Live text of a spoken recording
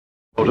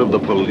Out of the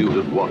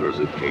polluted waters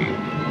it came,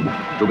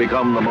 to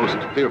become the most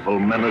fearful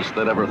menace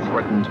that ever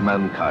threatened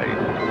mankind.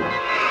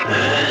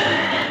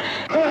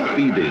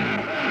 Feeding,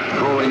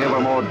 growing ever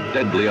more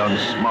deadly on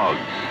smog.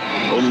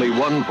 Only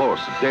one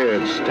force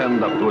dared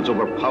stand up to its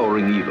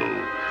overpowering evil.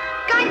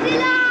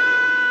 Godzilla!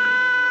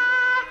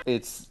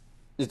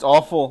 It's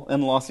awful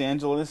in Los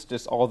Angeles,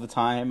 just all the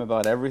time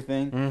about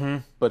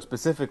everything, but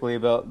specifically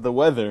about the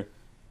weather.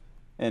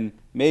 And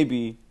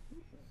maybe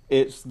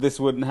this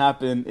wouldn't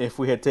happen if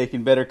we had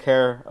taken better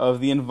care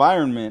of the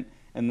environment.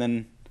 And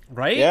then,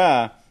 right?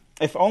 Yeah,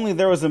 if only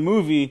there was a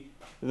movie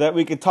that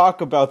we could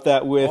talk about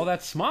that with. All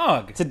that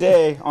smog.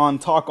 Today on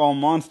Talk All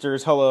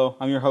Monsters, hello,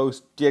 I'm your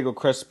host, Diego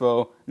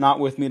Crespo. Not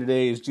with me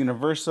today is Gina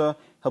Versa.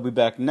 He'll be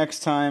back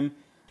next time.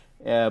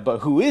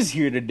 But who is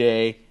here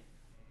today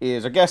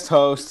is our guest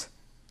host,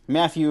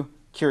 Matthew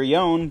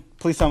Curione.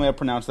 Please tell me I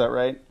pronounced that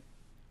right.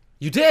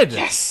 You did!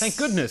 Yes! Thank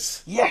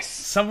goodness. Yes!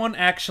 Someone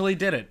actually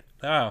did it.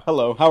 Oh.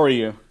 Hello, how are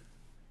you?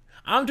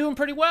 I'm doing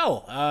pretty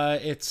well.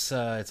 It's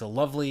a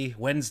lovely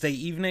Wednesday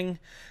evening.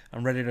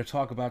 I'm ready to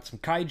talk about some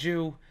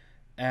kaiju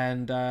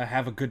and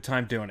have a good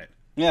time doing it.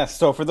 Yes,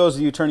 so for those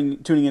of you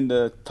tuning in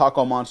to Talk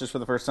All Monsters for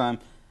the first time,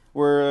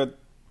 we're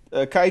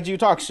a kaiju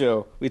talk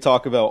show. We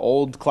talk about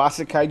old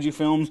classic kaiju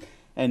films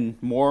and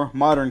more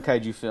modern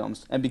kaiju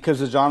films. And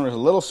because the genre is a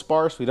little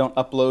sparse, we don't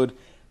upload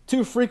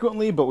too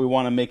frequently, but we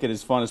want to make it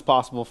as fun as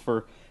possible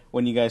for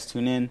when you guys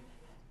tune in.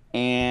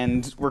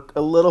 And we're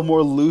a little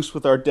more loose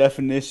with our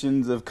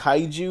definitions of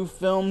kaiju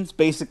films.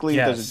 Basically,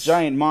 Yes. There's a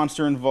giant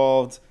monster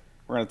involved.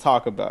 We're going to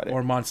talk about it.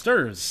 Or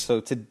monsters.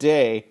 So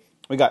today,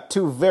 we got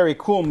two very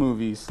cool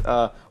movies.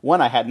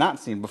 One I had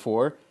not seen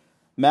before.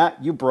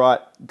 Matt, you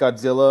brought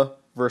Godzilla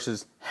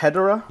versus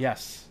Hedorah.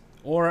 Yes.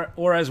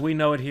 Or as we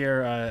know it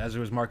here, as it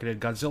was marketed,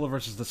 Godzilla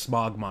versus the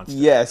Smog Monster.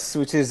 Yes,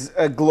 which is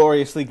a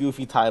gloriously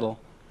goofy title.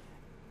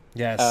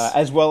 Yes.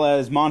 As well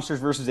as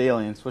Monsters versus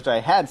Aliens, which I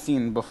had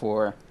seen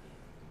before.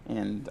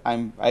 And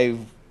I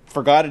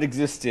forgot it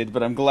existed,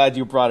 but I'm glad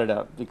you brought it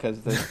up because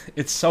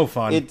it's so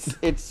fun.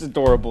 It's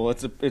adorable.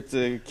 It's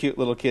a cute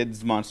little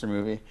kids monster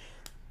movie.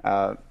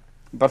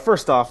 But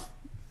first off,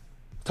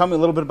 tell me a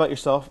little bit about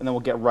yourself, and then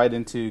we'll get right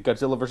into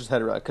Godzilla vs.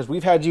 Hedorah. Because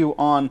we've had you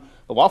on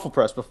the Waffle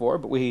Press before,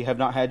 but we have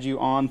not had you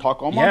on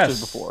Talk All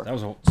Monsters before.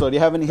 So do you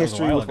have any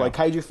history with like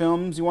kaiju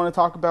films you want to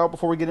talk about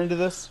before we get into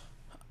this?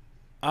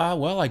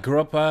 Well, I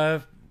grew up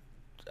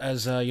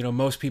as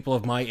most people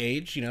of my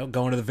age,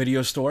 going to the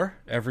video store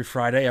every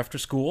Friday after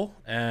school,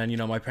 and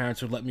my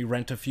parents would let me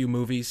rent a few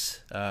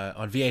movies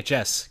on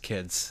VHS.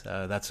 Kids,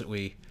 that's what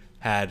we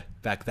had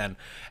back then,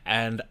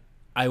 and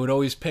I would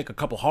always pick a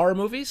couple horror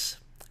movies,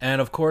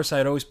 and of course,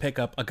 I'd always pick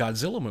up a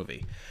Godzilla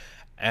movie.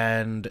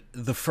 And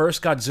the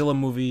first Godzilla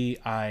movie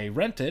I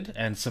rented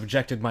and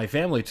subjected my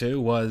family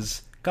to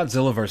was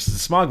Godzilla vs. the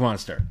Smog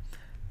Monster.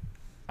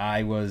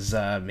 I was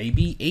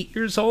maybe 8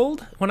 years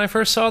old when I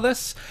first saw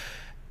this.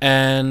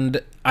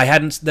 And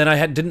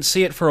didn't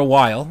see it for a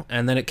while,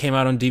 and then it came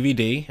out on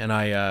DVD, and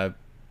I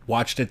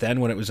watched it then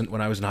when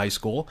I was in high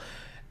school,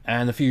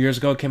 and a few years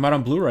ago it came out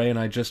on Blu-ray, and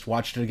I just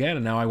watched it again,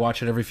 and now I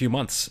watch it every few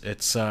months.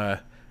 It's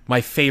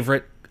my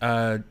favorite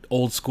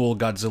old school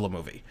Godzilla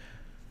movie.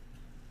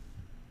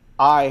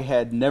 I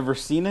had never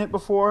seen it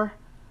before.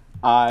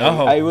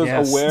 I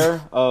was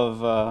aware of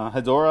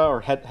Hedorah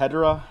or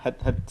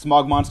Hedorah,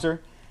 Smog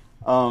Monster.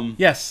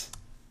 Yes,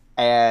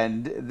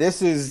 and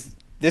this is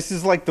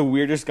like the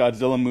weirdest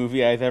Godzilla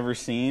movie I've ever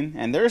seen,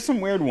 and there are some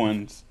weird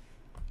ones.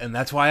 And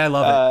that's why I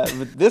love it.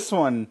 But this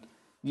one,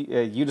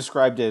 you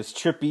described as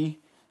trippy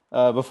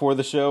before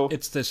the show.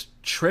 It's this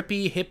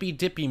trippy,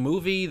 hippy-dippy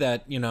movie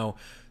that,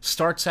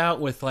 starts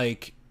out with,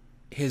 like,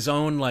 his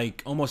own,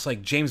 like, almost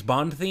like James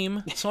Bond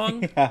theme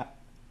song. Yeah.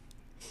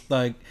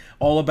 Like,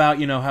 all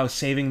about, how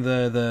saving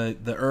the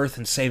Earth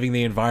and saving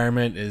the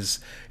environment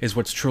is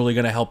what's truly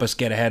going to help us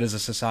get ahead as a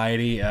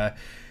society.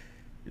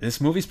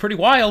 This movie's pretty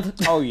wild.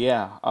 Oh,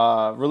 yeah.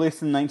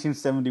 Released in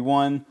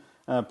 1971,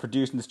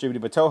 produced and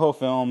distributed by Toho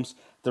Films,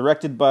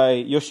 directed by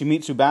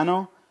Yoshimitsu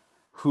Banno,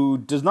 who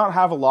does not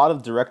have a lot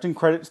of directing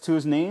credits to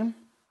his name.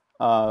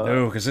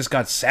 No, because this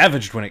got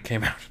savaged when it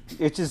came out.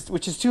 Which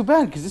is too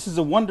bad, because this is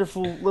a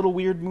wonderful little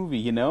weird movie,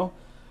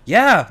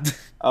 Yeah.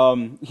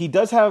 He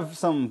does have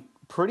some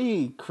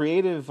pretty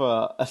creative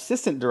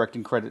assistant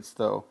directing credits,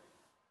 though,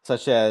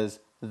 such as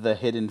The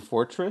Hidden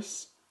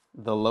Fortress,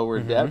 The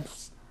Lower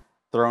Depths,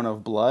 Throne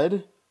of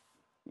Blood.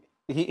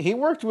 He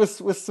worked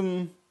with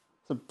some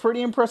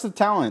pretty impressive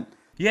talent.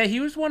 Yeah,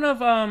 he was one of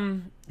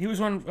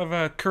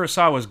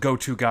Kurosawa's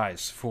go-to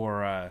guys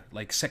for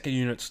like second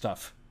unit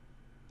stuff,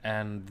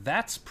 and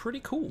that's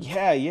pretty cool.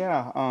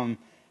 Yeah.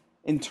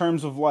 In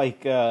terms of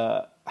like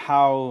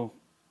how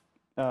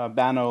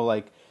Banno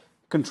like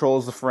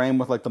controls the frame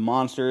with like the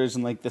monsters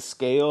and like the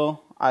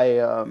scale,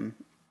 I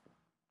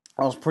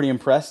was pretty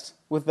impressed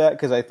with that,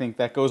 because I think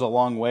that goes a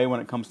long way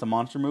when it comes to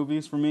monster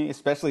movies for me,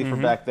 especially for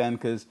back then,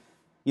 because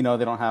they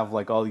don't have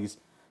like all these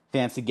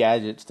fancy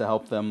gadgets to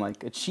help them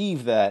like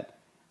achieve that,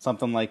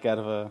 something like out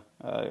of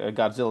a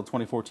Godzilla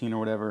 2014 or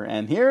whatever.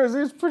 And here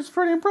it's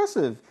pretty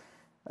impressive.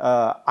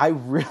 I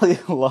really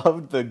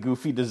loved the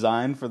goofy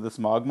design for the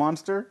smog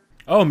monster.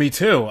 Oh, me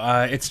too.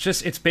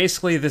 It's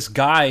basically this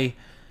guy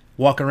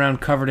walking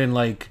around covered in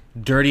like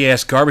dirty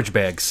ass garbage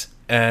bags,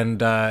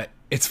 and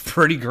it's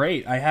pretty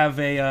great. I have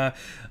a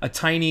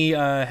tiny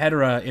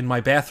Hedorah in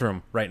my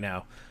bathroom right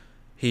now.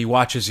 He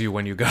watches you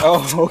when you go.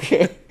 Oh,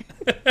 okay.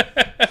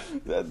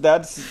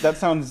 That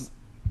sounds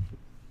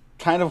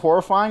kind of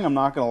horrifying. I'm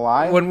not gonna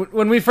lie.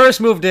 When we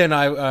first moved in,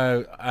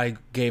 I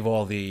gave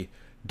all the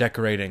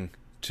decorating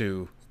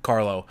to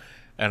Carlo,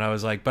 and I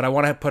was like, but I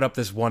want to put up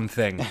this one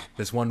thing,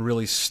 this one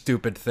really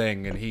stupid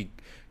thing, and he,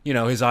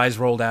 his eyes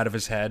rolled out of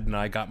his head, and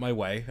I got my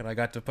way, and I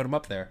got to put him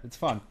up there. It's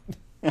fun.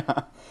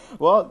 Yeah.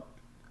 Well,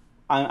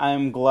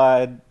 I'm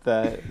glad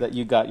that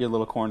you got your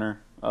little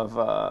corner of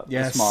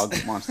the smog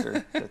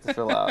monster to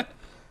fill out.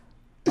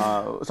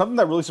 Something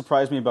that really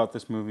surprised me about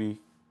this movie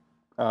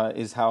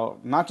is how,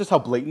 not just how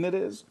blatant it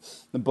is,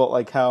 but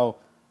like how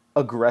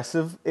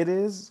aggressive it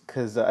is.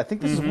 Because I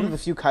think this is one of the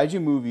few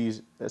kaiju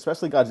movies,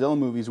 especially Godzilla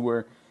movies,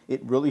 where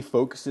it really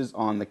focuses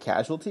on the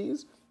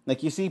casualties.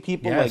 Like, you see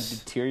people like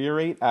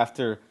deteriorate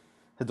after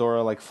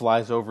Hedorah like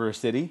flies over a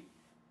city.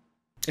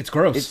 It's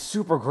gross. It's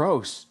super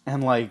gross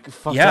and like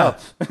fucked up.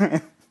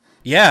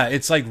 Yeah,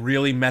 it's like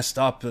really messed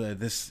up.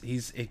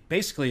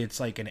 Basically it's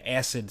like an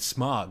acid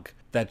smog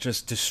that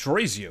just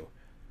destroys you.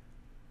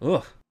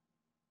 Ugh.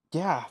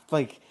 Yeah,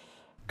 like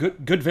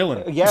good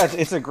villain. Yeah,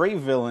 it's a great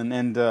villain,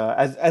 and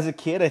as a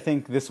kid, I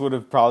think this would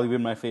have probably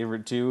been my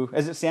favorite too.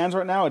 As it stands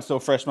right now, it's so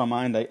fresh in my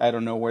mind. I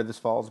don't know where this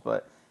falls,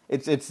 but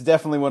it's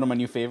definitely one of my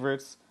new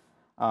favorites.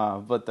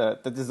 But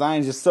the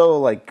design is just so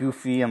like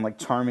goofy and like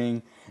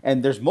charming,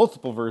 and there's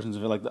multiple versions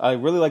of it. Like, I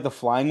really like the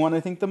flying one,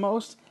 I think, the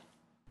most.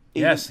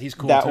 Yes, he's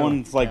cool. That too.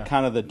 one's like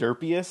kind of the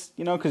derpiest,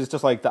 because it's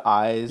just like the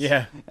eyes.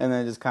 Yeah. And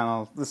then it just kind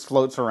of just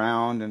floats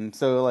around, and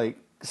so like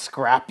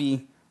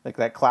scrappy, like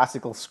that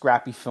classical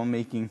scrappy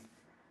filmmaking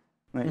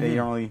that you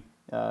don't really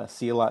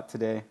see a lot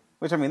today.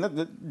 Which, I mean,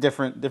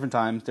 different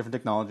times, different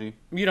technology.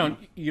 You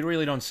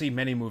really don't see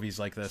many movies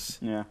like this.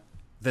 Yeah.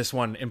 This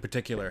one in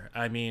particular.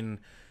 I mean,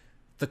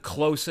 the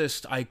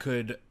closest I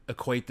could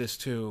equate this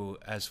to,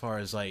 as far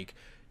as like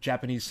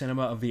Japanese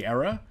cinema of the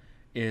era,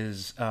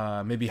 is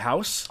maybe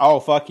House. Oh,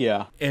 fuck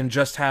yeah. And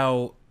just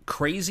how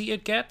crazy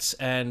it gets.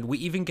 And we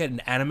even get an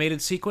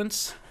animated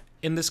sequence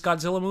in this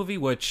Godzilla movie,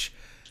 which,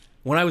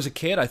 when I was a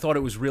kid, I thought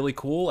it was really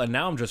cool, and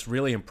now I'm just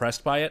really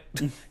impressed by it.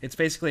 It's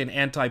basically an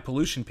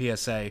anti-pollution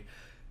PSA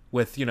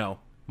with,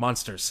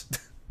 monsters.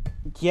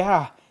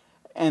 Yeah.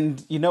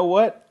 And you know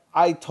what?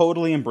 I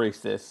totally embrace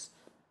this.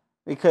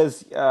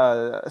 Because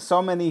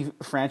so many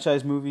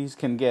franchise movies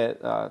can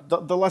get,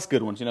 the less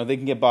good ones, they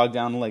can get bogged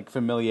down in like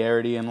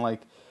familiarity and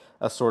like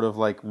a sort of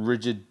like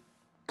rigid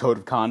code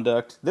of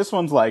conduct. This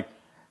one's like,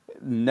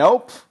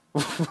 nope.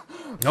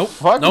 Nope.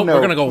 Fuck nope. no.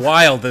 We're gonna go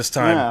wild this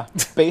time. Yeah,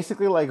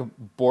 basically like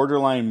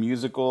borderline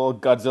musical.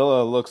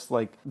 Godzilla looks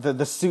like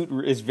the suit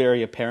is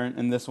very apparent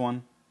in this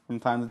one from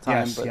time to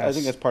time. But I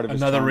think that's part of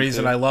his another charm,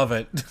 reason too. I love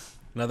it.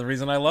 Another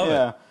reason I love it.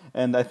 Yeah,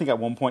 and I think at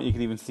one point you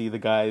could even see the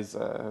guy's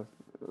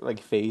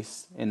like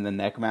face in the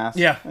neck mask.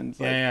 Yeah, and it's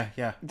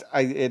yeah.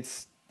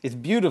 It's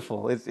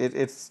beautiful.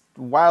 It's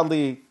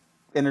wildly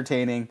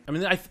entertaining. I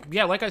mean,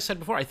 like I said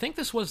before, I think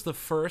this was the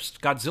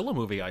first Godzilla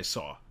movie I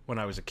saw when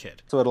I was a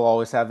kid. So it'll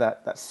always have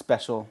that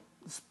special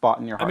spot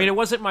in your heart. I mean, it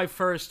wasn't my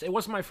first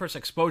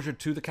exposure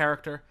to the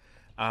character.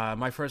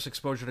 My first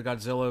exposure to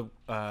Godzilla,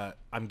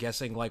 I'm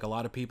guessing, like a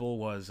lot of people,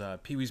 was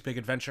Pee-wee's Big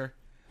Adventure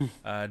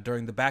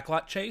during the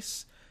backlot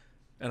chase,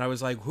 and I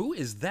was like, "Who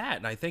is that?"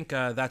 And I think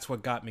that's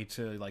what got me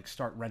to like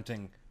start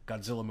renting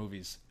Godzilla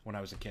movies when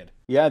I was a kid.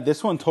 Yeah,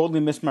 this one totally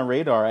missed my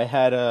radar. I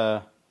had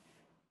a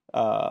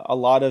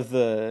lot of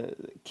the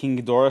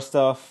King Ghidorah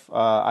stuff.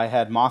 I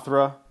had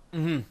Mothra,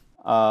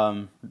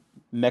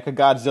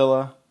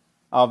 Mechagodzilla,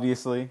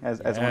 obviously, as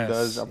one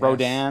does.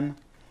 Rodan,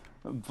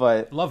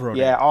 but love Rodan.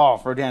 Yeah,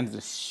 Rodan's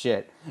the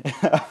shit.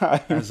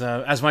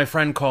 As my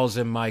friend calls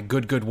him, my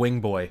good wing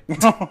boy.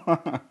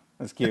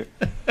 That's cute.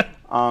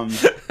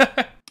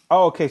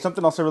 Okay.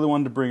 Something else I really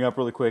wanted to bring up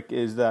really quick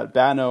is that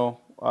Bano,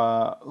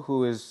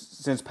 who has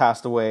since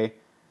passed away.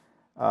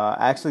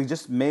 Actually,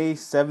 just May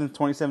 7th,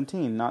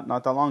 2017, not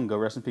that long ago.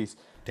 Rest in peace.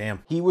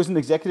 Damn. He was an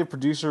executive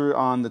producer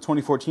on the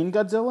 2014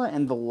 Godzilla,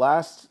 and the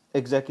last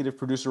executive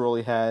producer role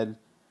he had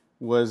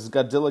was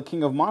Godzilla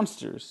King of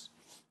Monsters.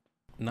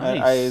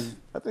 Nice.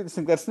 I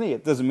think that's neat.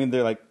 It doesn't mean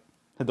they're like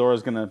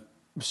Hedorah's gonna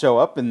show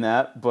up in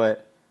that,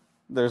 but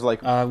there's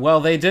like... well,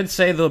 they did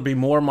say there'll be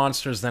more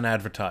monsters than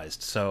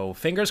advertised, so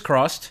fingers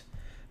crossed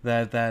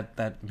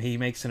that he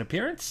makes an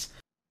appearance.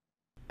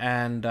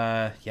 And,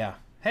 yeah.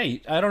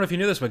 Hey, I don't know if you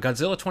knew this, but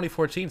Godzilla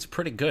 2014 is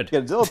pretty good.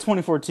 Godzilla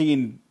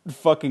 2014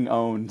 fucking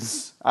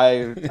owns.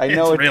 I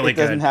know it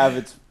doesn't have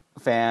its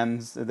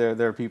fans.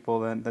 There are people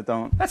that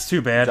don't. That's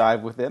too bad.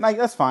 Dive with it. And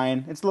that's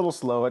fine. It's a little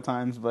slow at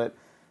times, but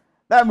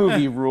that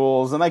movie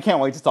rules, and I can't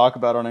wait to talk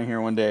about it on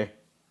here one day.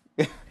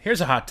 Here's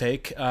a hot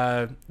take.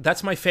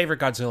 That's my favorite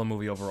Godzilla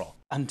movie overall.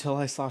 Until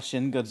I saw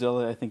Shin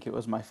Godzilla, I think it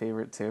was my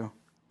favorite too.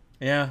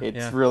 Yeah,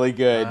 It's really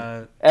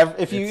good.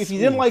 If you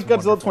didn't like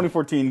Godzilla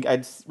 2014,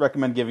 I'd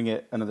recommend giving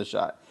it another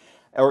shot.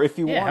 Or if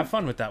you want, have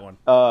fun with that one.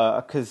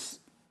 Because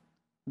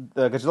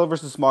the Godzilla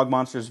vs. Smog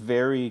Monster is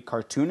very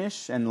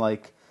cartoonish and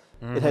like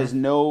it has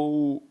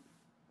no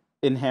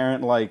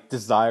inherent like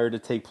desire to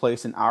take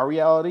place in our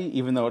reality,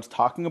 even though it's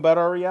talking about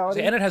our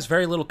reality. And it has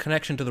very little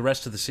connection to the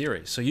rest of the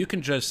series, so you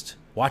can just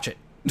watch it.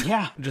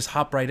 Yeah, just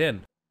hop right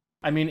in.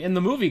 I mean, in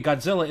the movie,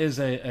 Godzilla is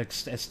a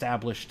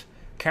established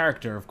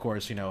character, of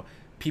course. You know,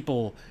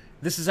 people.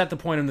 This is at the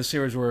point in the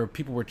series where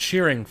people were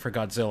cheering for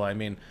Godzilla. I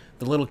mean,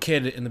 the little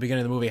kid in the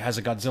beginning of the movie has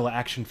a Godzilla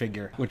action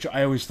figure, which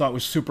I always thought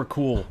was super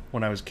cool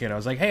when I was a kid. I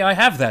was like, hey, I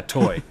have that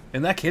toy,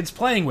 and that kid's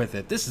playing with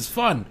it. This is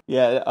fun.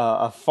 Yeah,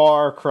 a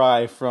far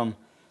cry from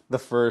the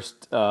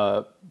first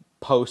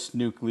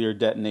post-nuclear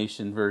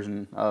detonation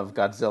version of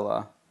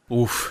Godzilla.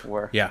 Oof.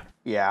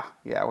 Yeah,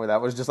 where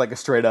that was just like a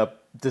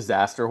straight-up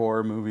disaster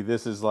horror movie.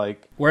 This is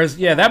like... Whereas,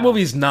 that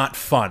movie's not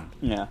fun.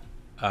 Yeah.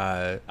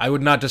 I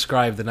would not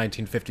describe the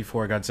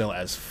 1954 Godzilla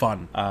as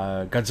fun.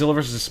 Godzilla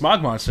vs. the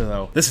Smog Monster,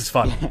 though, this is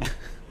fun.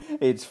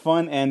 It's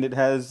fun, and it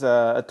has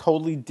a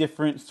totally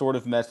different sort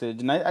of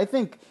message. And I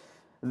think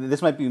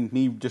this might be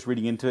me just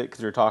reading into it because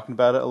we were talking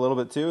about it a little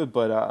bit too,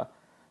 but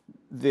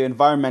the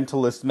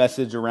environmentalist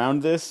message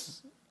around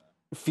this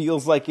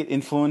feels like it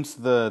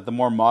influenced the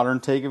more modern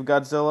take of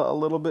Godzilla a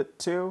little bit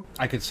too.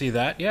 I could see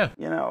that, yeah.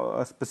 You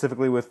know,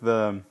 specifically with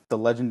the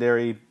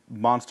legendary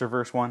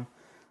MonsterVerse one.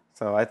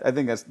 So I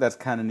think that's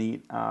kind of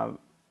neat. But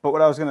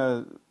what I was going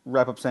to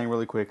wrap up saying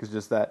really quick is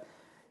just that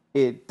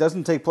it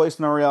doesn't take place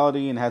in our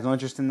reality and has no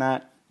interest in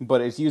that, but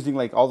it's using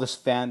like all this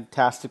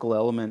fantastical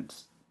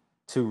elements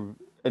to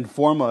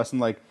inform us and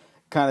like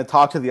kind of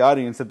talk to the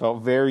audience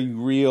about very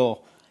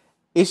real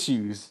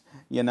issues,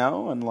 you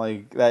know? And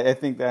like I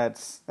think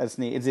that's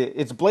neat.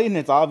 It's blatant,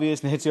 it's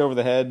obvious, and it hits you over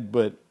the head,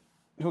 but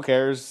who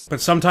cares?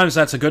 But sometimes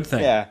that's a good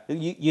thing. Yeah,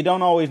 you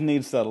don't always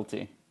need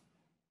subtlety.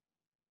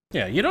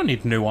 Yeah, you don't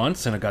need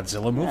nuance in a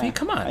Godzilla movie. Yeah.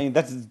 Come on. I mean,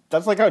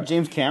 that's like how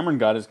James Cameron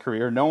got his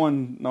career. No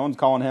one's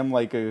calling him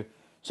like a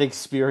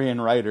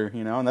Shakespearean writer,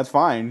 you know, and that's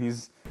fine.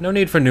 He's no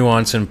need for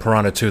nuance in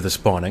Piranha 2: The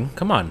Spawning.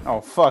 Come on. Oh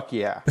fuck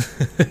yeah,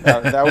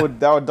 that would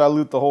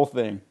dilute the whole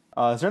thing.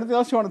 Is there anything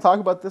else you want to talk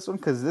about this one?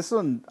 Because this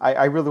one,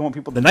 I really want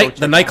people to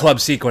the nightclub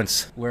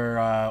sequence where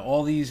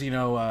all these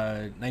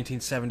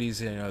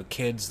 1970s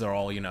kids, they're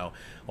all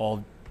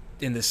all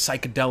in this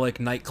psychedelic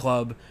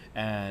nightclub,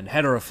 and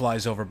Hedorah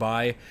flies over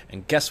by,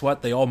 and guess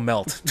what? They all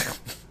melt.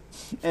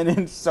 And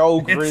it's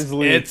so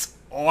grisly. It's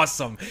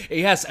awesome.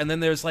 Yes, and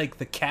then there's like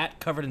the cat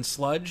covered in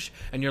sludge,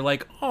 and you're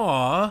like,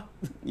 "Aw."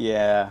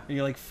 Yeah. And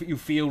you're like, you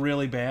feel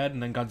really bad,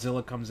 and then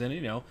Godzilla comes in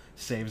and,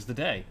 saves the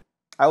day.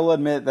 I will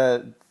admit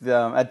that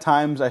at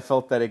times I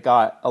felt that it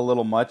got a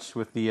little much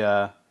with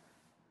the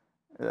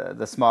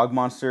smog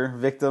monster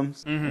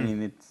victims. Mm-hmm. I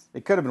mean,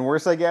 it could have been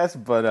worse, I guess,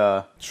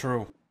 but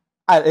true.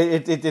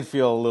 It did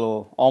feel a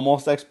little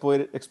almost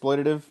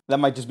exploitative. That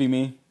might just be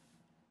me.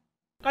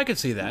 I could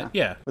see that,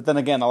 yeah. But then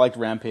again, I liked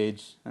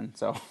Rampage, and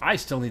so I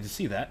still need to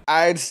see that.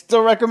 I'd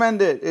still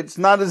recommend it. It's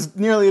not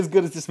nearly as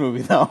good as this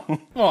movie, though.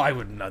 Well, I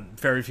would not.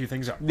 Very few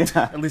things are. Yeah.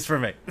 At least for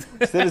me.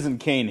 Citizen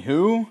Kane,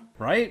 who?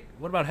 Right?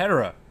 What about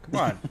Hedorah?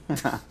 Come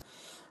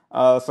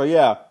on. So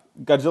yeah,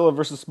 Godzilla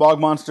vs. Smog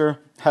Monster,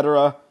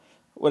 Hedorah,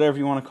 whatever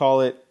you want to call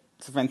it.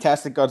 It's a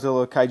fantastic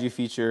Godzilla kaiju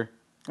feature.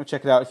 Go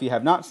check it out if you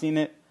have not seen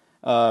it.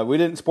 We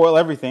didn't spoil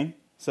everything,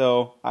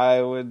 so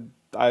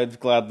I'd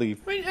gladly.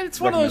 I mean, it's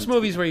one of those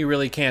movies where you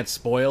really can't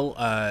spoil.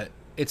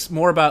 It's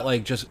more about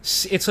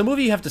it's a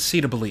movie you have to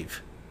see to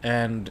believe,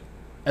 and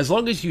as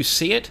long as you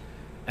see it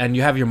and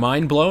you have your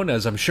mind blown,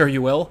 as I'm sure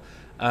you will,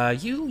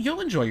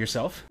 you'll enjoy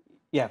yourself.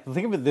 Yeah,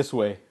 think of it this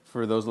way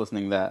for those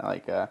listening: that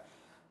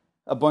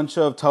a bunch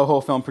of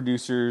Toho film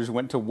producers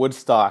went to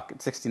Woodstock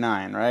at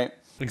 '69, right?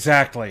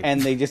 Exactly.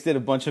 And they just did a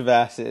bunch of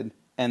acid.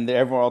 And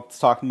everyone's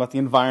talking about the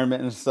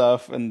environment and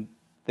stuff, and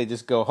they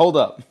just go, hold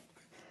up,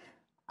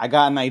 I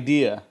got an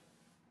idea.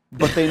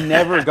 But they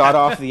never got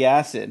off the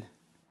acid,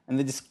 and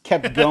they just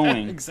kept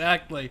going.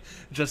 Exactly.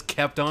 Just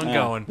kept on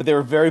going. But they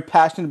were very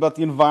passionate about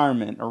the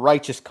environment, a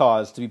righteous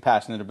cause to be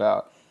passionate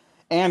about,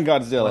 and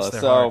Godzilla.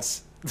 So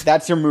hearts.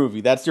 That's your movie.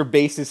 That's your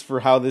basis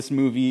for how this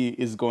movie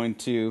is going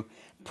to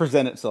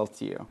present itself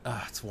to you.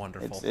 It's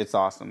wonderful. It's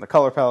awesome. The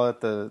color palette,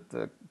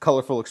 the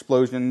colorful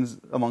explosions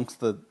amongst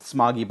the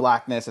smoggy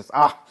blackness.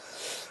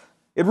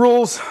 It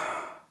rules.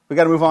 We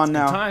got to move on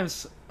now. Good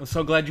times. I'm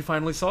so glad you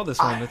finally saw this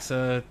one. It's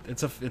a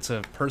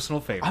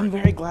personal favorite. I'm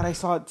very glad I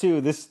saw it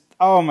too.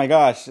 Oh my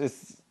gosh,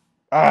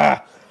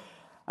 I'm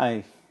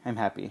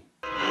happy.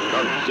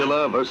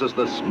 Godzilla versus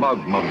the Smog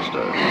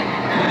Monster.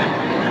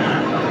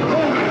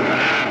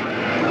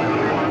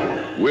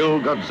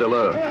 Will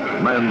Godzilla,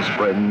 man's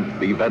friend,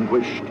 be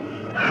vanquished?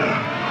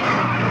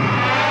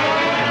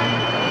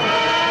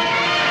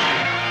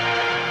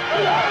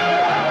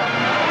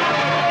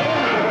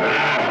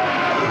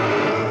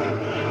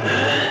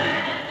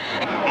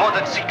 More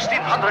than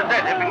 1,600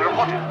 dead have been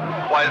reported,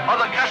 while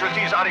other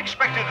casualties are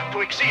expected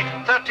to exceed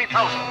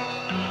 30,000.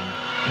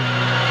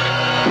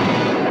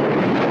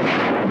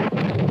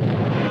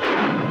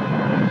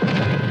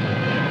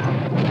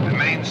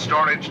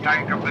 storage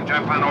tank of the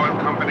Japan Oil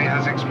Company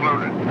has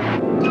exploded.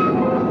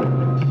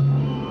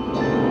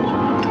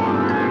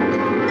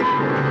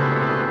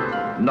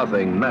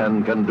 Nothing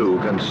man can do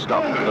can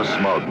stop the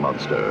smog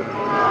monster.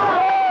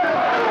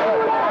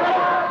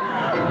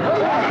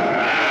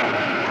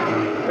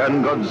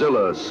 Can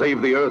Godzilla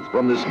save the Earth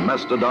from this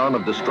mastodon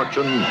of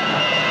destruction?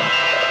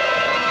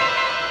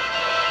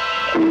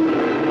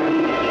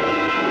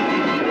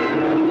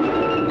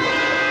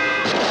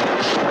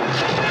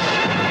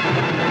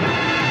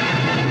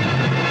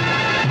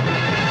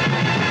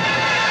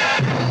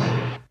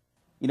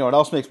 You know what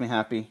else makes me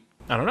happy?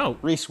 I don't know.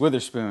 Reese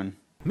Witherspoon.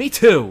 Me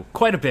too,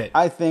 quite a bit.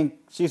 I think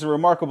she's a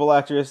remarkable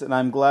actress, and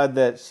I'm glad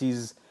that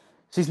she's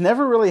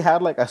never really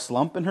had like a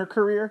slump in her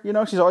career. You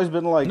know, she's always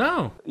been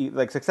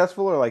like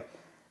successful or like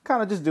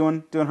kind of just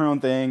doing her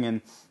own thing,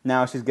 and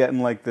now she's getting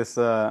like this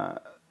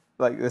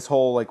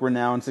whole like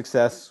renowned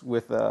success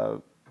with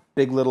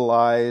Big Little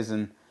Lies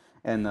and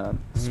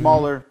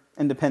smaller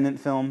independent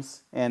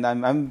films, and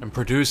I'm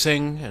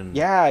producing and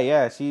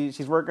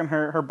she's working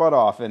her butt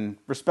off, and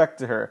respect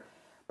to her.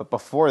 But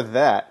before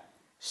that,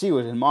 she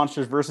was in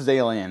Monsters vs.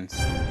 Aliens.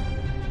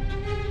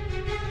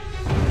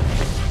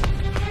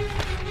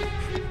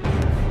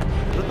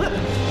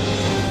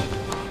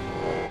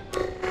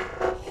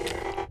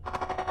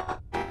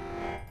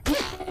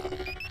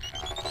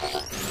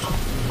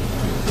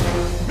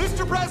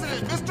 Mr.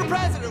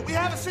 President, we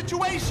have a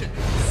situation.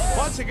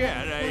 Once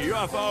again, a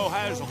UFO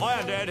has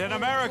landed in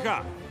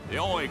America. The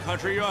only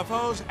country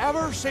UFOs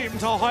ever seem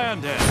to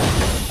land in.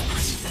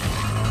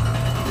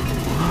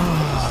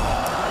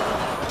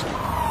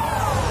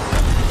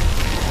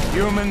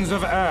 Humans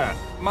of Earth,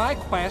 my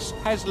quest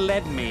has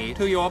led me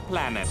to your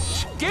planet.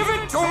 Give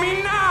it to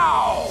me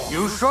now!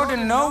 You should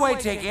in no way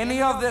take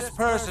any of this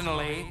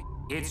personally.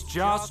 It's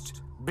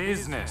just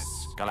business.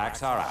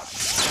 Galax are out.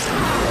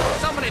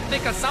 Somebody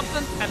think of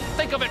something and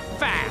think of it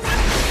fast.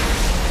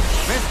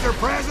 Mr.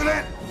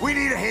 President, we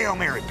need a Hail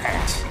Mary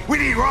pass. We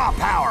need raw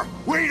power.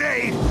 We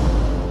need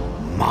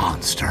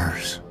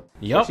monsters.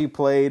 Yep. She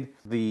played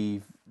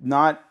the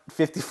not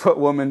 50-foot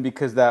woman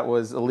because that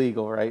was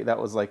illegal, right? That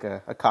was like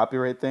a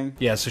copyright thing.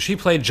 Yeah, so she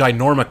played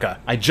Ginormica.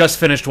 I just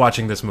finished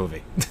watching this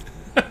movie.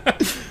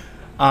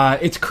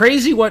 It's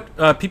crazy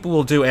what people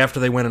will do after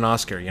they win an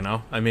Oscar, you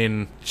know? I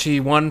mean, she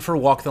won for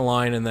Walk the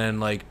Line, and then,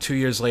 like, 2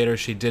 years later,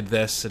 she did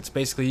this. It's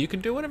basically, you can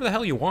do whatever the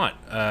hell you want.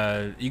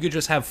 You could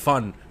just have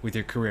fun with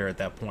your career at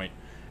that point.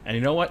 And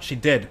you know what? She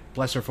did.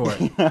 Bless her for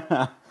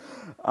it.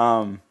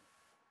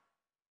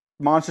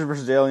 Monsters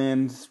vs.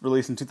 Aliens,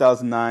 released in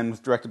 2009, was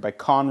directed by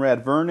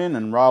Conrad Vernon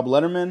and Rob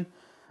Letterman.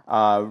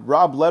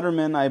 Rob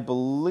Letterman, I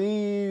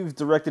believe,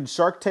 directed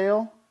Shark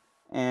Tale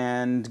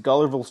and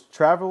Gulliver's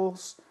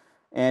Travels,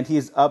 and he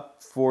is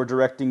up for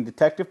directing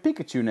Detective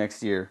Pikachu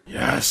next year.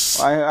 Yes!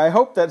 I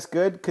hope that's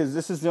good, because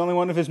this is the only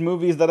one of his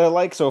movies that I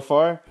like so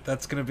far.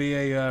 That's going to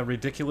be a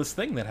ridiculous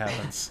thing that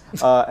happens.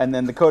 And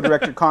then the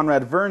co-director,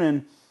 Conrad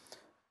Vernon,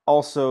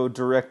 also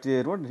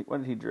directed... What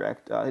did he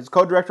direct? His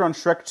co-director on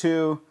Shrek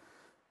 2...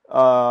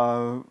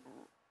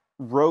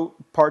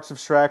 wrote parts of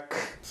Shrek.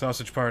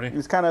 Sausage Party. He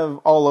was kind of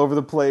all over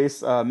the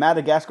place.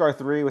 Madagascar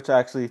 3, which I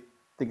actually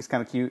think is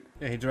kind of cute.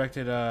 Yeah, he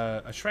directed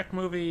a Shrek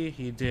movie.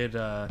 He did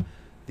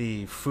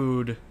the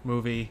Food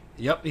movie.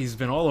 Yep, he's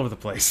been all over the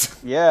place.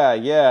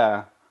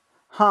 Yeah.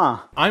 Huh.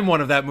 I'm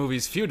one of that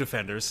movie's few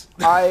defenders.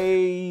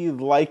 I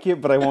like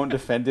it, but I won't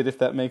defend it, if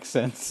that makes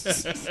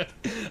sense.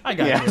 I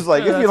got it. It's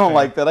like, if you don't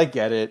like that, I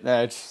get it.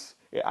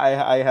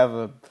 I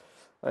have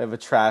a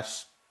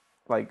trash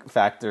like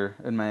factor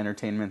in my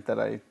entertainment that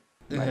I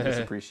just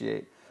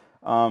appreciate.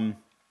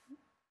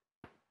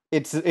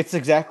 It's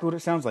exactly what it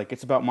sounds like.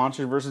 It's about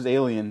monsters versus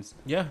aliens.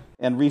 Yeah.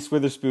 And Reese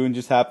Witherspoon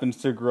just happens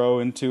to grow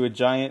into a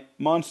giant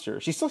monster.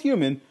 She's still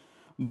human,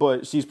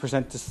 but she's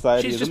presented to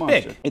society as a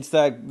monster. Big. It's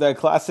that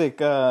classic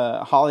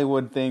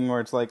Hollywood thing where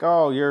it's like,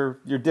 oh, you're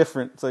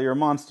different, so you're a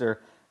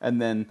monster,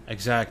 and then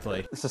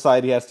exactly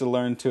society has to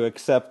learn to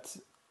accept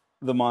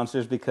the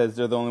monsters because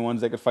they're the only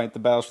ones that could fight the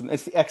battles.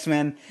 It's the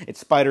X-Men,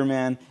 it's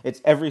Spider-Man, it's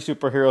every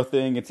superhero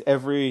thing, it's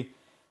every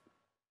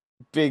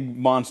big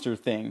monster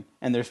thing,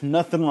 and there's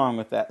nothing wrong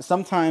with that.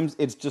 Sometimes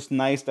it's just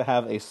nice to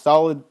have a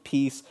solid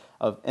piece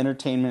of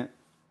entertainment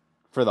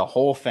for the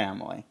whole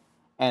family,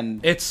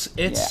 and it's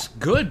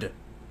good.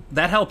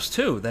 That helps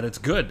too. That it's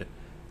good.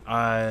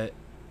 I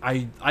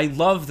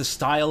love the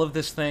style of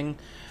this thing.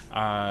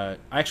 I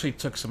actually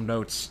took some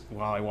notes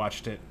while I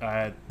watched it.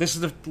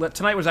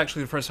 Tonight was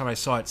actually the first time I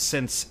saw it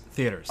since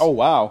theaters. Oh,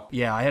 wow.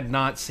 Yeah, I had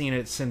not seen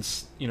it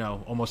since,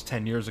 almost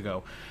 10 years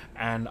ago.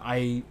 And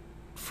I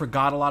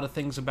forgot a lot of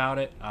things about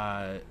it.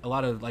 A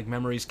lot of,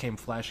 memories came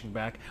flashing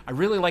back. I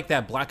really like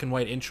that black and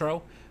white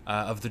intro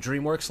of the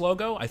DreamWorks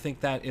logo. I think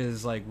that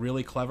is,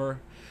 really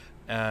clever.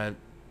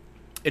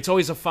 It's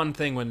always a fun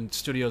thing when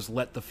studios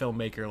let the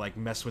filmmaker,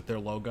 mess with their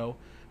logo.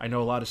 I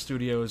know a lot of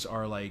studios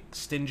are,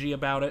 stingy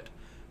about it,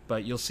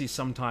 but you'll see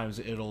sometimes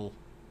it'll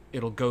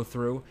go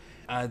through.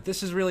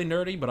 This is really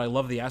nerdy, but I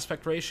love the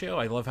aspect ratio.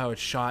 I love how it's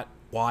shot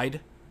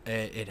wide.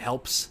 It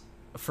helps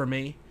for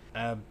me.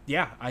 I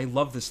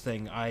love this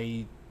thing.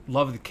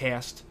 Love the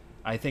cast.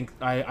 I think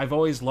I've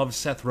always loved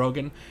Seth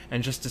Rogen,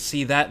 and just to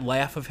see that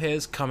laugh of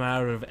his come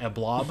out of a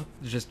blob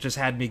just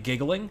had me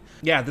giggling.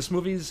 Yeah, this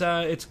movie's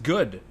it's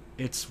good.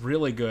 It's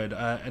really good,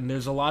 and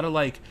there's a lot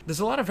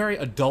of very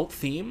adult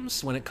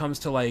themes when it comes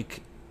to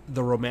like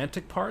the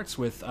romantic parts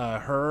with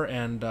her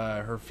and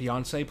her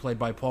fiance played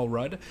by Paul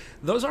Rudd.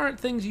 Those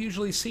aren't things you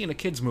usually see in a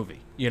kids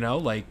movie. You know,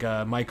 like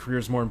my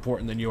career's more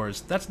important than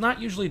yours. That's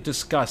not usually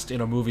discussed in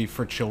a movie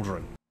for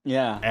children.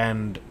 Yeah,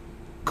 and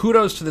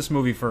kudos to this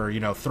movie for,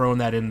 throwing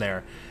that in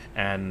there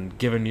and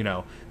giving,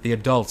 the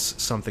adults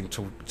something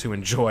to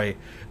enjoy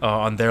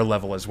on their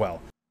level as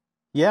well.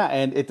 Yeah,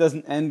 and it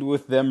doesn't end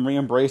with them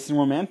re-embracing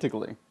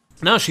romantically.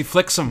 No, she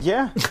flicks them.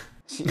 Yeah.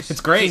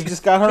 It's great. She's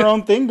just got her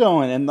own thing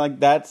going, and like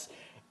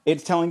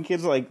it's telling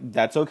kids like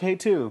that's okay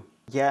too.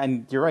 Yeah,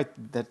 and you're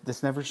right, that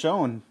that's never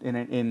shown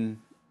in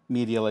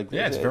media like this.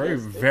 Yeah, it's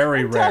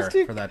very rare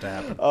for that to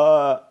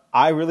happen.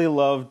 I really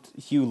loved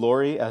Hugh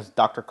Laurie as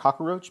Dr.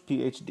 Cockroach,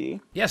 PhD.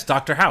 Yes,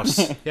 Dr.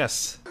 House.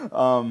 Yes.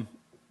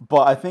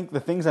 But I think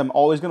the things I'm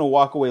always going to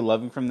walk away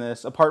loving from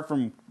this, apart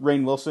from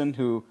Rainn Wilson,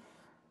 who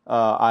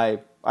I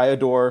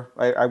adore.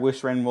 I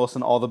wish Rainn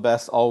Wilson all the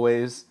best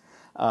always.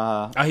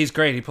 He's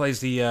great. He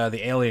plays the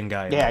alien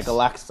guy. Yeah,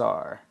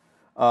 Galaxar.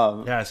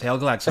 Yes, Hail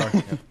Galaxar.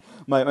 Yeah.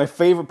 My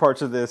favorite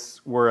parts of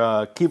this were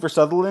Kiefer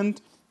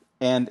Sutherland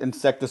and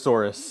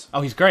Insectosaurus.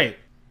 Oh, he's great.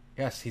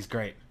 Yes, he's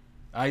great.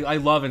 I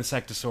love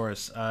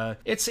Insectosaurus.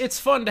 It's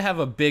fun to have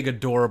a big,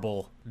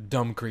 adorable,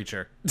 dumb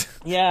creature.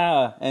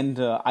 Yeah, and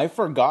I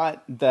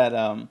forgot that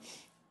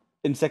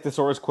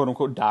Insectosaurus, quote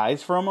unquote,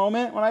 dies for a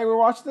moment when I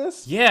rewatched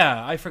this.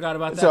 Yeah, I forgot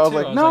about that so too.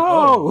 I was like,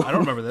 no! I don't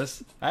remember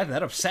this.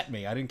 That upset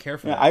me. I didn't care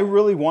for that. I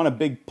really want a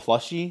big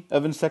plushie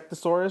of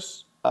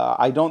Insectosaurus.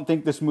 I don't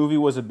think this movie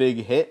was a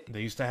big hit.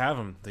 They used to have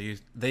them.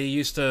 They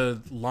used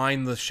to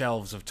line the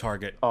shelves of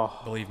Target.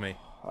 Oh, believe me.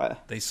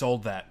 They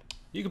sold that.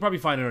 You could probably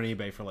find it on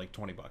eBay for like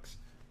 $20.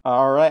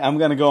 All right, I'm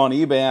going to go on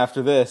eBay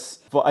after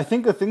this. But I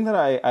think the thing that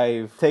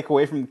I take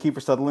away from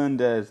Kiefer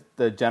Sutherland as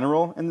the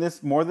general in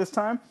this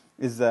time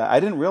is that I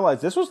didn't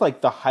realize this was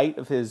like the height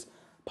of his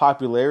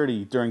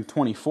popularity during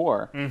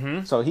 24.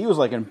 Mm-hmm. So he was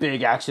like in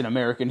big action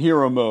American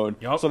hero mode.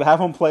 Yep. So to have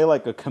him play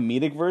like a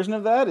comedic version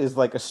of that is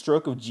like a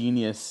stroke of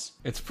genius.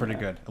 It's pretty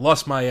good. I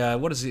lost my,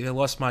 what did he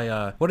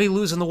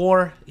lose in the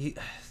war?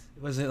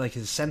 Was it like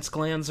his sense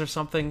glands or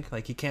something?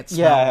 Like he can't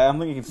smell? Yeah, I don't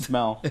think he can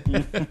smell.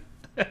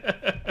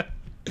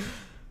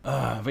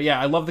 But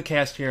yeah, I love the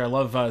cast here. I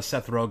love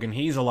Seth Rogen.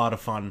 He's a lot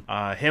of fun.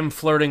 Him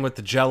flirting with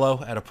the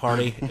Jello at a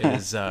party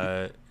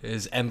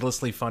is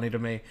endlessly funny to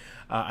me.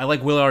 I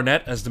like Will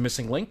Arnett as the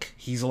missing link.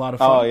 He's a lot of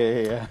fun. Oh,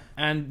 yeah.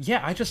 And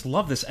yeah, I just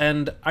love this.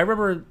 And I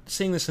remember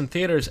seeing this in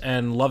theaters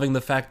and loving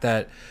the fact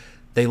that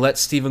they let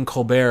Stephen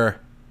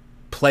Colbert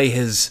play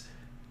his,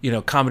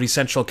 Comedy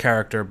Central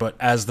character, but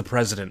as the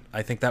president.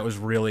 I think that was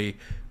really,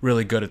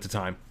 really good at the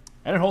time.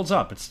 And it holds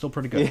up. It's still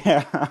pretty good.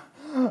 Yeah.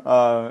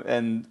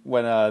 And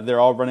when they're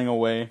all running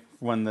away,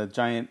 when the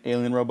giant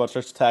alien robot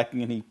starts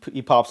attacking, and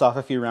he pops off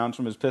a few rounds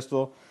from his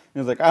pistol,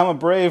 and he's like, "I'm a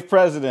brave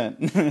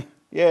president."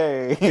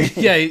 Yay.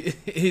 Yeah,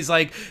 he's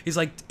like,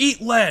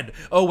 eat lead.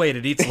 Oh wait,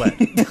 it eats lead.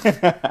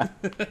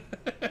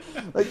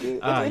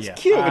 It's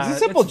cute. It's a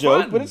simple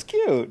joke, but it's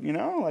cute.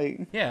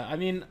 Yeah, I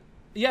mean,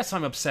 yes,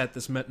 I'm upset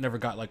this never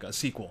got like a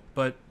sequel,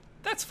 but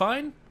that's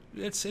fine.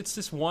 It's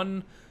this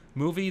one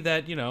movie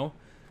that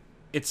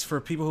it's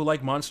for people who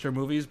like monster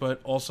movies,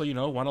 but also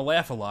want to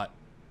laugh a lot.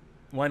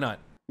 Why not?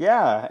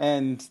 Yeah,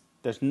 and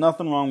there's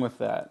nothing wrong with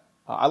that.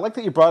 I like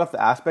that you brought up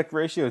the aspect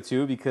ratio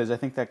too, because I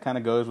think that kind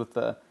of goes with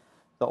the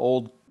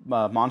old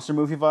monster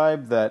movie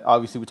vibe that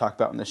obviously we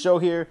talked about in the show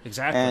here.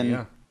 Exactly. And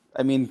yeah.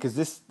 I mean, because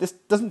this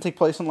doesn't take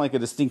place in like a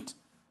distinct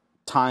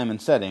time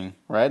and setting,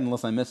 right?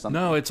 Unless I missed something.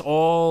 No, it's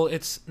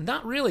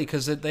not really,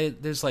 because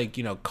there's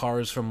like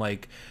cars from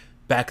like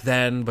back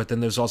then, but then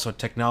there's also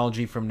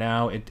technology from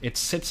now. It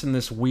sits in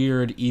this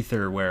weird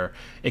ether where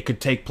it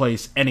could take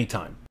place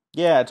anytime.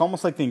 Yeah, it's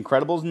almost like The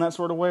Incredibles in that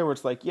sort of way, where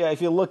it's like, yeah, if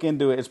you look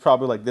into it, it's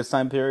probably like this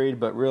time period,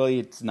 but really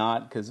it's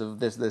not because of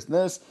this,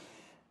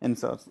 and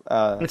so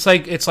it's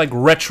like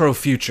retro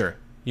future.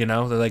 They're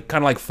like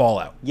kind of like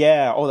Fallout.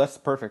 Yeah. Oh, that's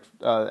perfect.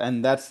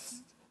 And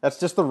that's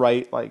just the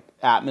right like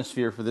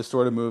atmosphere for this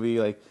sort of movie,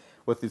 like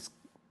with this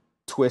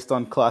twist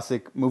on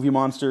classic movie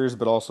monsters,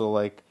 but also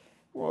like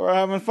we're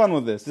having fun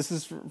with this. This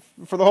is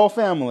for the whole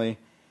family.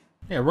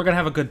 Yeah, we're going to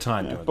have a good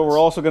time doing this. But we're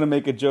also going to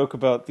make a joke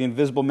about the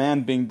Invisible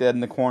Man being dead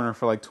in the corner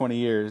for like 20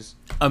 years.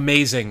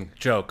 Amazing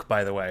joke,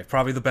 by the way.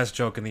 Probably the best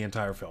joke in the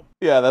entire film.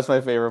 Yeah, that's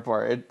my favorite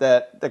part.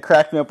 That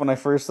cracked me up when I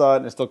first saw it,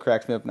 and it still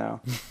cracks me up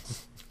now.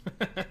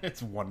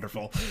 It's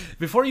wonderful.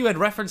 Before you had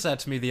referenced that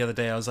to me the other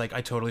day, I was like,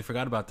 I totally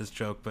forgot about this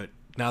joke, but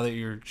now that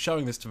you're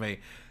showing this to me,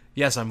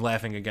 yes, I'm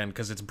laughing again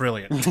because it's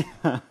brilliant.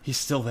 He's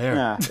still there.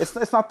 Yeah,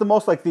 it's not the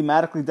most like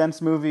thematically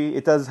dense movie.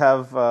 It does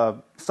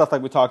have stuff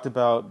like we talked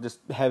about, just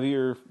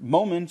heavier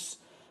moments,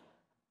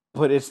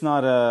 but it's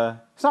not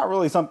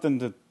really something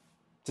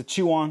to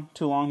chew on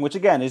too long. Which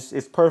again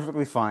is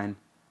perfectly fine.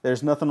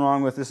 There's nothing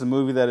wrong with this. It's a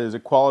movie that is a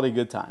quality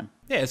good time.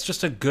 Yeah, it's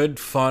just a good,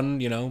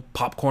 fun,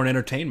 popcorn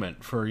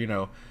entertainment for,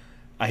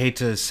 I hate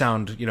to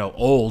sound,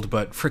 old,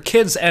 but for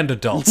kids and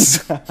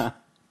adults.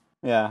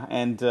 Yeah,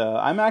 and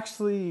I'm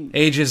actually...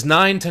 Ages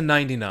 9 to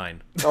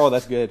 99. Oh,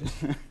 that's good.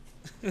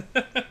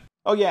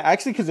 Oh, yeah,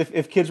 actually, because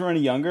if kids were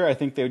any younger, I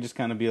think they would just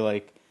kind of be,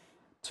 like,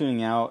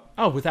 tuning out.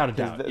 Oh, without a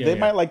doubt. They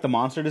might like the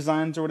monster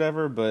designs or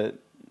whatever, but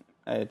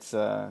it's...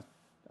 I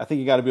think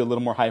you got to be a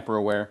little more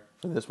hyper-aware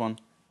for this one,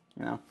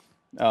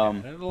 a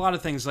lot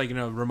of things, like,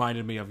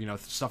 reminded me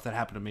of, stuff that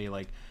happened to me,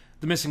 like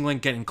the missing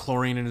link getting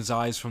chlorine in his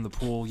eyes from the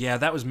pool. Yeah,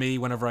 that was me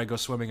whenever I go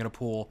swimming in a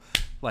pool.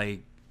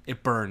 Like,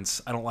 it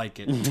burns. I don't like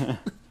it.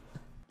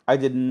 I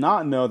did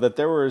not know that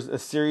there was a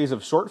series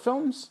of short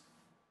films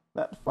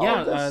that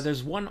followed this.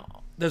 There's one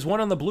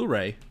on the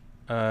Blu-ray,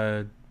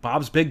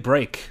 Bob's Big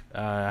Break.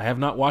 I have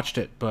not watched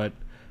it, but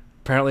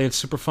apparently it's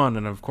super fun,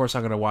 and of course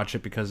I'm going to watch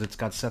it because it's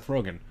got Seth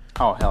Rogen.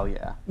 Oh, hell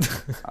yeah.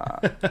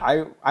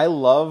 I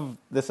love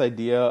this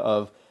idea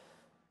of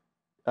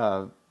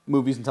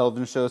movies and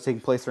television shows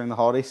taking place during the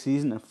holiday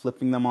season and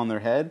flipping them on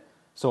their head.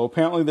 So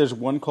apparently there's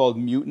one called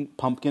Mutant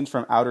Pumpkins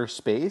from Outer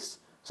Space.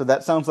 So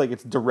that sounds like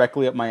it's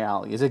directly up my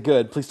alley. Is it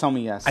good? Please tell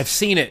me yes. I've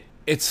seen it.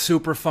 It's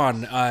super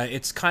fun.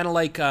 It's kind of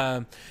like,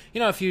 a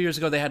few years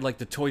ago they had like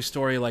the Toy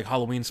Story like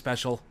Halloween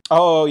special.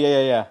 Oh,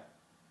 yeah.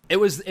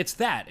 It's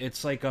that.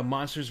 It's like a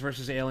Monsters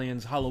vs.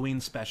 Aliens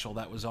Halloween special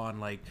that was on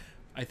like,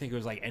 I think it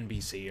was like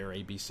NBC or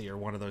ABC or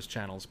one of those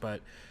channels. But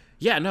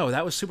yeah, no,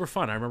 that was super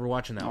fun. I remember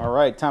watching that one. All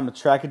right, time to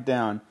track it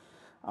down.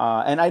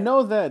 And I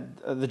know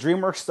that the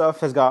DreamWorks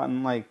stuff has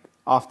gotten like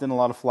often a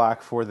lot of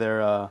flack for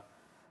their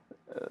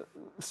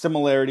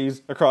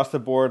similarities across the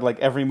board. Like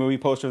every movie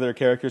poster of their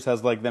characters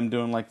has like them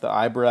doing like the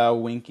eyebrow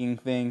winking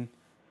thing,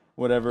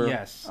 whatever.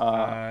 Yes.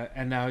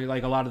 And now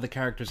like a lot of the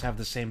characters have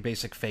the same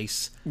basic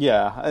face.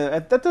 Yeah,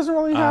 that doesn't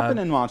really happen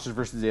in Monsters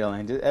vs.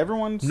 Aliens.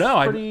 Everyone's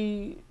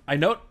pretty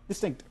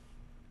distinct.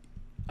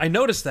 I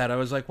noticed that. I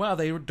was like, wow,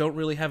 they don't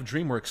really have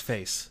DreamWorks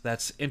face.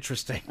 That's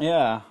interesting.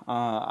 Yeah.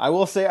 I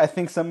will say I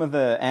think some of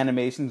the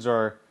animations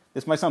are...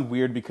 This might sound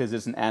weird because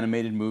it's an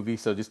animated movie,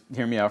 so just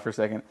hear me out for a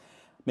second.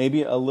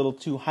 Maybe a little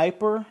too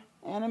hyper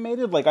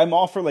animated. Like, I'm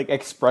all for, like,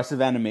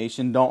 expressive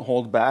animation. Don't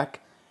hold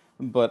back.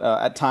 But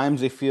at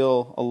times they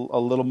feel a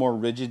little more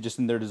rigid just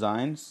in their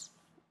designs.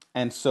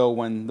 And so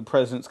when the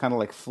president's kind of,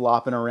 like,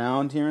 flopping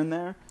around here and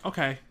there...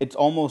 Okay. It's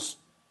almost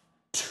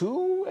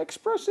too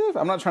expressive.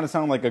 I'm not trying to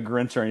sound like a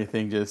Grinch or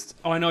anything, just...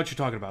 Oh, I know what you're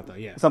talking about, though,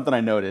 yeah. Something I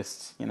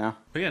noticed, But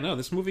yeah, no,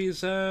 this movie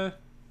is,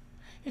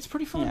 it's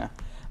pretty fun. Yeah.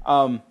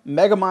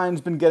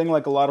 Megamind's been getting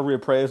like a lot of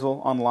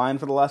reappraisal online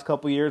for the last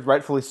couple of years,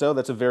 rightfully so.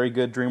 That's a very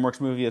good DreamWorks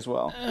movie as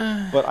well.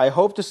 But I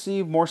hope to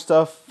see more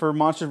stuff for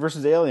Monsters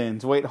vs.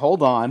 Aliens. Wait,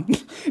 hold on.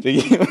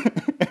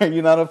 Are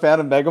you not a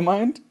fan of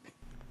Megamind?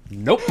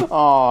 Nope.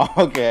 Oh,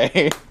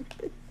 okay.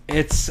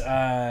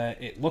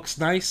 It looks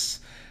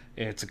nice.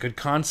 It's a good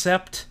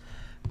concept.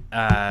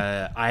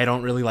 I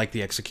don't really like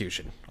the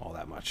execution all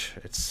that much.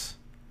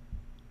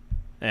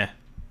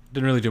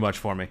 Didn't really do much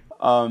for me.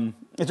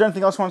 Is there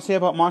anything else you want to say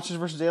about Monsters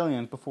vs.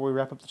 Aliens before we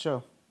wrap up the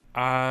show?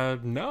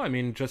 No, I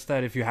mean, just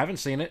that if you haven't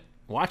seen it,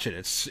 watch it.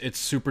 It's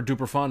super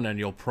duper fun, and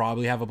you'll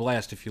probably have a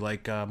blast if you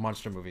like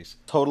monster movies.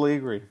 Totally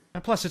agree.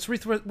 And plus, it's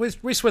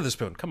Reese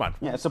Witherspoon. Come on.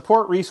 Yeah,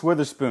 support Reese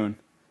Witherspoon.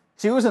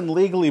 She was in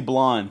Legally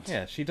Blonde.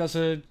 Yeah, she does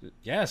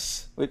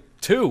yes. Wait.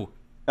 2.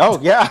 Oh,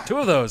 yeah. 2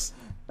 of those.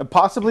 And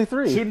possibly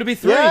 3. Soon to be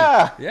 3.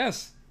 Yeah.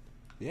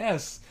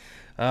 Yes.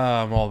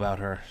 I'm all about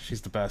her.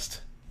 She's the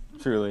best.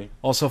 Truly.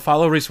 Also,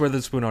 follow Reese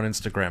Witherspoon on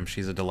Instagram.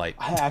 She's a delight.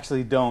 I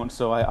actually don't,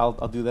 so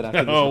I'll do that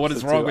after this. Oh, what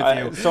is wrong with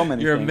you? So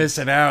many You're things.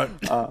 missing out.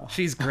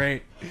 She's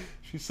great.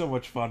 She's so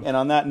much fun. And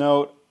on that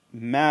note,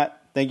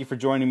 Matt, thank you for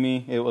joining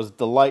me. It was a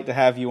delight to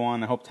have you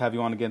on. I hope to have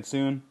you on again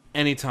soon.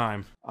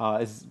 Anytime.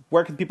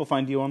 Where can people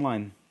find you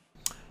online?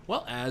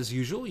 Well, as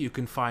usual, you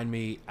can find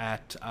me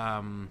at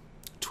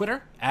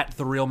Twitter, at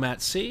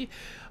TheRealMattC.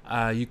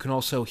 You can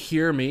also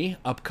hear me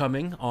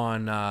upcoming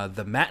on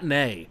The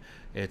Matinee.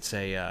 It's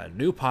a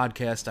new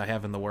podcast I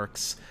have in the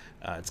works.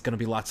 It's going to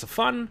be lots of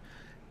fun.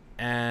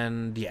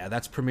 And yeah,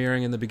 that's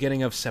premiering in the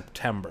beginning of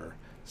September.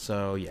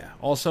 So yeah.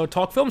 Also,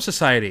 Talk Film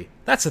Society.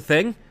 That's a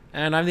thing.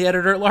 And I'm the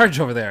editor-at-large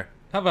over there.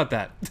 How about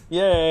that?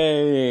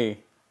 Yay!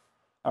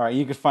 All right,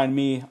 you can find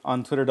me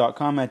on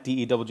Twitter.com at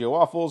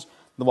DEWGOWaffles,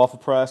 The Waffle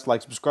Press.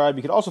 Like, subscribe.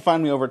 You can also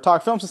find me over at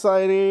Talk Film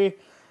Society.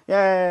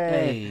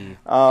 Yay!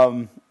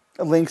 Hey.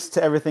 Links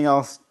to everything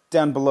else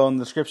down below in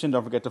the description.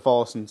 Don't forget to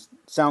follow us on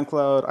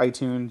SoundCloud,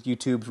 iTunes,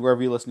 YouTube,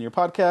 wherever you listen to your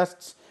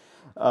podcasts.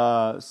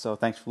 So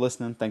thanks for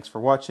listening. Thanks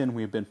for watching.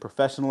 We've been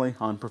professionally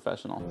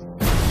unprofessional.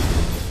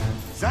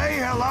 Say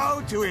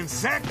hello to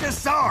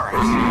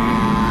Insectosaurus.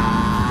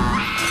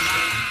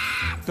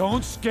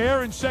 Don't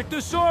scare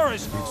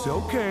Insectosaurus. It's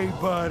okay,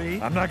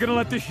 buddy. I'm not gonna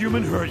let the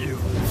human hurt you.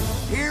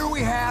 Here we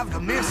have the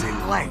missing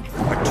link,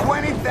 a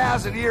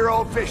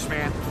 20,000-year-old fish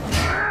man.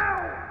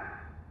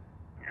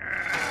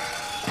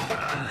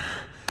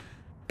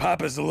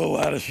 Papa's a little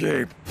out of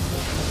shape.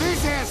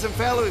 This handsome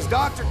fellow is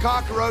Dr.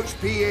 Cockroach,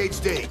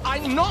 Ph.D.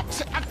 I'm not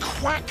a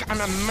quack.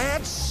 I'm a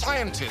mad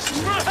scientist.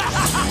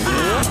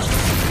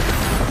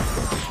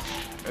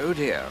 Oh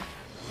dear.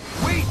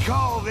 We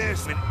call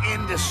this an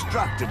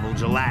indestructible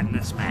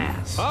gelatinous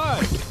mass.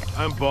 Hi,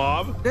 I'm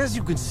Bob. As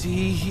you can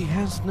see, he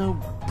has no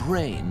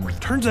brain.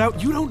 Turns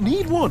out you don't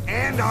need one.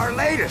 And our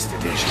latest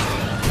edition.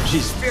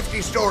 She's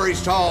 50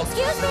 stories tall.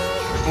 Excuse me.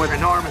 With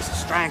enormous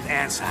strength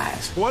and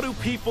size. What do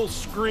people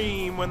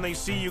scream when they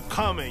see you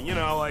coming? You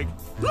know, like,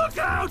 look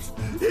out!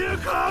 Here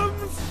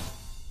comes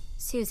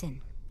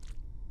Susan.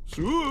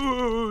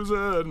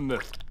 Susan.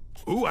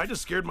 Ooh, I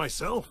just scared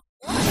myself.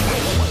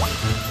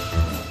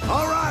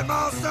 All right,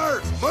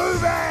 monsters,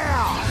 move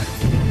out!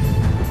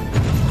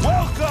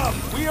 Welcome!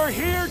 We are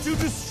here to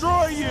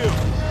destroy you!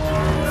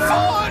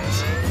 What?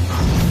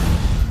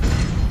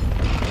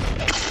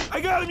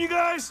 I got him, you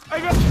guys! I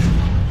got...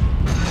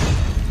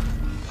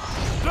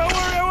 Don't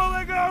worry, I won't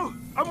let go!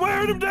 I'm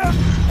wearing him down!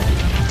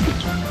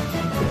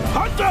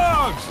 Hot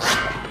dogs!